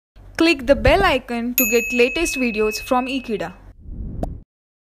Click the bell icon to get latest videos from Ekeeda.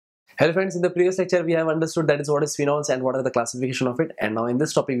 Hello friends, in the previous lecture we have understood that is what is phenols and what are the classification of it, and now in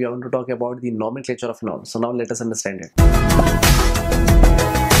this topic we are going to talk about the nomenclature of phenols. So now let us understand it.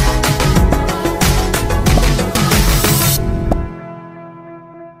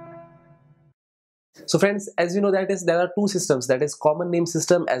 So friends, as you know, there are two systems, that is common name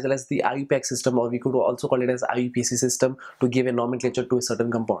system as well as the IUPAC system, or we could also call it as IUPAC system, to give a nomenclature to a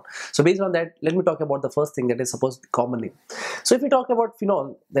certain compound. So based on that, let me talk about the first thing, that is suppose the common name. So if we talk about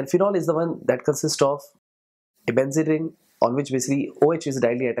phenol, then phenol is the one that consists of a benzene ring on which basically OH is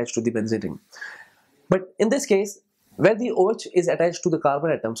directly attached to the benzene ring. But in this case, where the OH is attached to the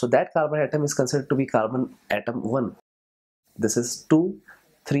carbon atom, so that carbon atom is considered to be carbon atom 1. This is 2,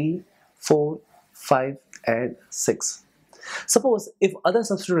 3, 4, 5 and 6. Suppose if other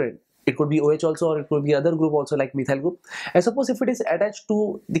substituent, it could be OH also, or it could be other group also like methyl group, and suppose if it is attached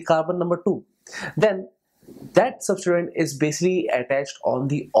to the carbon number 2, then that substituent is basically attached on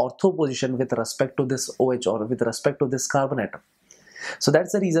the ortho position with respect to this OH or with respect to this carbon atom. So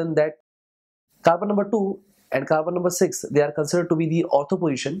that's the reason that carbon number 2 and carbon number 6, they are considered to be the ortho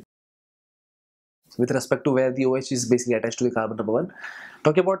position with respect to where the OH is basically attached to the carbon number 1.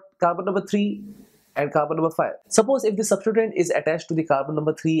 Talking about carbon number 3 and carbon number 5. Suppose if the substituent is attached to the carbon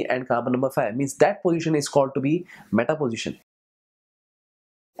number 3 and carbon number 5, means that position is called to be meta position.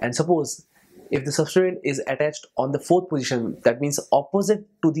 And suppose if the substituent is attached on the 4th position, that means opposite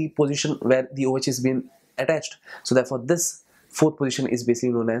to the position where the OH is being attached. So therefore this 4th position is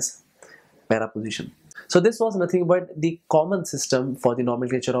basically known as para position. So this was nothing but the common system for the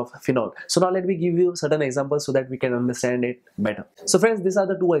nomenclature of phenol. So now let me give you certain examples so that we can understand it better. So friends, these are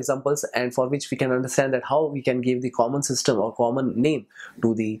the two examples, and for which we can understand that how we can give the common system or common name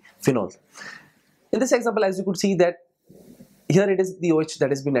to the phenol. In this example, as you could see that here it is the OH that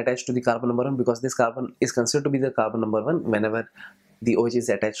has been attached to the carbon number 1, because this carbon is considered to be the carbon number 1 whenever the OH is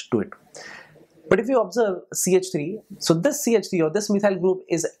attached to it. But if you observe CH3, so this CH3 or this methyl group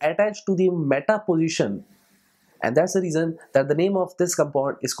is attached to the meta position, and that's the reason that the name of this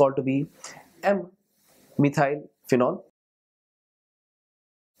compound is called to be M-methyl phenol.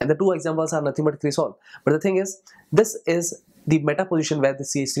 And the two examples are nothing but cresol. But the thing is, this is the meta position where the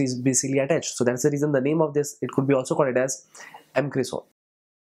CH3 is basically attached. So that's the reason the name of this, it could be also called as M-cresol.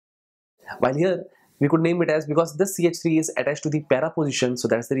 While here, we could name it as, because this CH3 is attached to the para position, so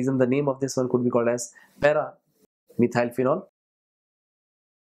that's the reason the name of this one could be called as para-methyl phenol,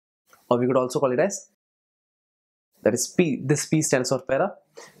 or we could also call it as, that is P. This P stands for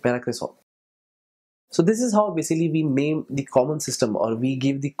para-cresol. So this is how basically we name the common system, or we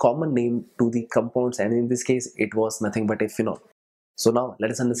give the common name to the compounds, and in this case it was nothing but a phenol. So now let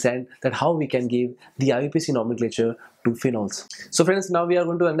us understand that how we can give the IUPAC nomenclature to phenols. So friends, now we are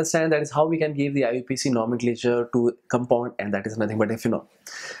going to understand that is how we can give the IUPAC nomenclature to compound, and that is nothing but a phenol.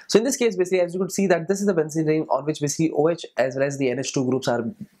 So in this case, basically, as you could see that this is the benzene ring on which basically OH as well as the NH2 groups are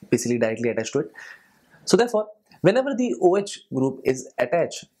basically directly attached to it. So therefore, whenever the OH group is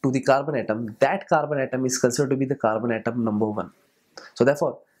attached to the carbon atom, that carbon atom is considered to be the carbon atom number 1. So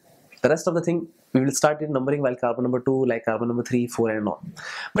therefore, the rest of the thing we will start in numbering, while carbon number 2, like carbon number 3, 4 and on.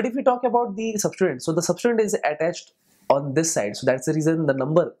 But if we talk about the substituent, so the substituent is attached on this side, so that's the reason the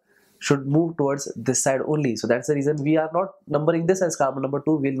number should move towards this side only. So that's the reason we are not numbering this as carbon number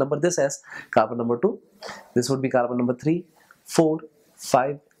 2, we'll number this as carbon number 2. This would be carbon number 3, 4,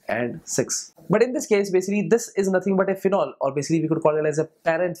 5 and 6. But in this case, basically this is nothing but a phenol, or basically we could call it as a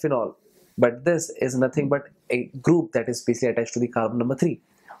parent phenol. But this is nothing but a group that is basically attached to the carbon number 3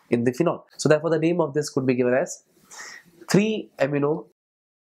 in the phenol. So therefore the name of this could be given as 3-amino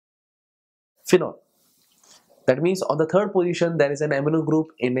phenol. That means on the 3rd position there is an amino group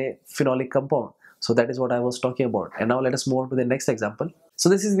in a phenolic compound. So that is what I was talking about. And now let us move on to the next example. So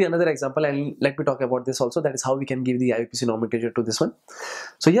this is the another example, and let me talk about this also. That is how we can give the IUPAC nomenclature to this one.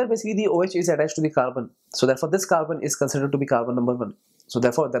 So here basically the OH is attached to the carbon. So therefore this carbon is considered to be carbon number 1. So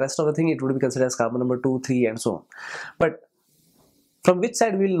therefore the rest of the thing, it would be considered as carbon number 2, 3 and so on. But from which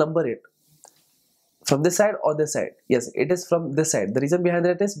side we will number it? From this side or this side? Yes, it is from this side. The reason behind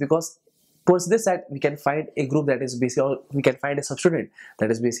that is because towards this side we can find a group that is basically, or we can find a substituent that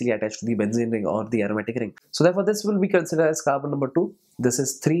is basically attached to the benzene ring or the aromatic ring. So therefore this will be considered as carbon number 2. This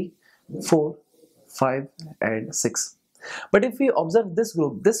is 3, 4, 5 and 6. But if we observe this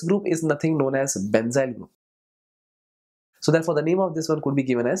group is nothing known as benzyl group. So therefore the name of this one could be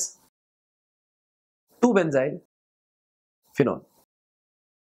given as 2-benzyl phenol.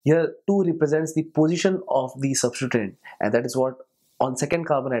 Here 2 represents the position of the substituent, and that is what on second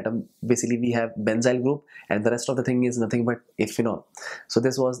carbon atom, basically we have benzyl group, and the rest of the thing is nothing but a phenol. So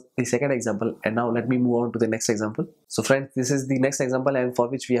this was the second example, and now let me move on to the next example. So friends, this is the next example, and for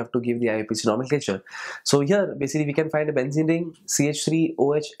which we have to give the IUPAC nomenclature. So here basically we can find a benzene ring, CH3,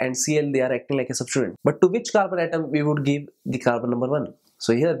 OH and Cl, they are acting like a substituent. But to which carbon atom we would give the carbon number 1?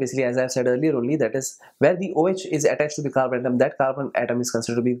 So here basically, as I have said earlier only, that is where the OH is attached to the carbon atom, that carbon atom is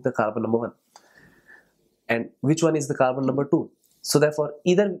considered to be the carbon number 1. And which one is the carbon number 2? So therefore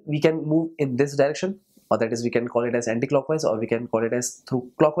either we can move in this direction, or that is we can call it as anti-clockwise, or we can call it as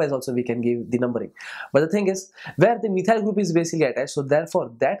through clockwise also we can give the numbering. But the thing is, where the methyl group is basically attached, so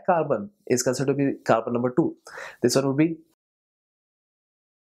therefore that carbon is considered to be carbon number 2. This one would be,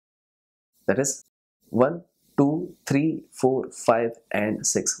 that is 1, 2, 3, 4, 5 and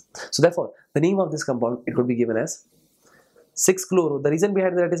 6. So therefore the name of this compound, it could be given as 6-chloro. The reason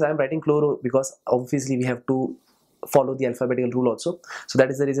behind that is I am writing chloro because obviously we have to follow the alphabetical rule also. So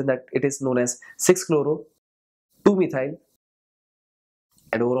that is the reason that it is known as 6-chloro, 2-methyl,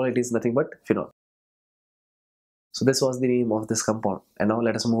 and overall it is nothing but phenol. So this was the name of this compound, and now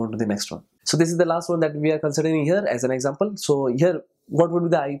let us move on to the next one. So this is the last one that we are considering here as an example. So here, what would be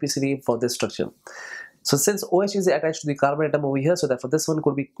the IUPAC name for this structure? So since OH is attached to the carbon atom over here, so therefore this one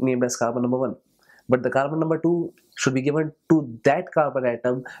could be named as carbon number 1. But the carbon number 2 should be given to that carbon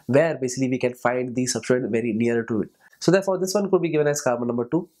atom where basically we can find the substrate very near to it. So therefore this one could be given as carbon number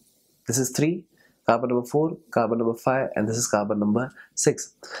 2. This is 3, carbon number 4, carbon number 5, and this is carbon number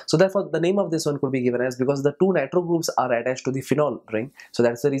 6. So therefore the name of this one could be given as, because the 2 nitro groups are attached to the phenol ring, so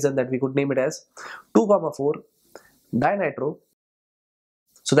that's the reason that we could name it as 2,4 dinitro.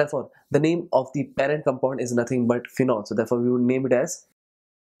 So therefore the name of the parent compound is nothing but phenol, so therefore we would name it as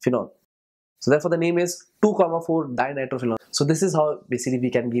phenol. So therefore the name is 2,4 dinitrophenol. So this is how basically we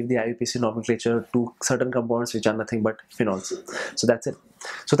can give the IUPAC nomenclature to certain compounds which are nothing but phenols. So that's it.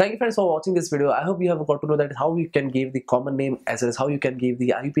 So thank you friends for watching this video. I hope you have got to know that how you can give the common name as well as how you can give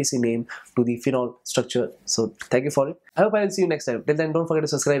the IUPAC name to the phenol structure. So thank you for it. I hope I will see you next time. Till then, don't forget to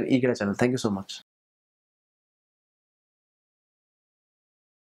subscribe Ekeeda channel. Thank you so much.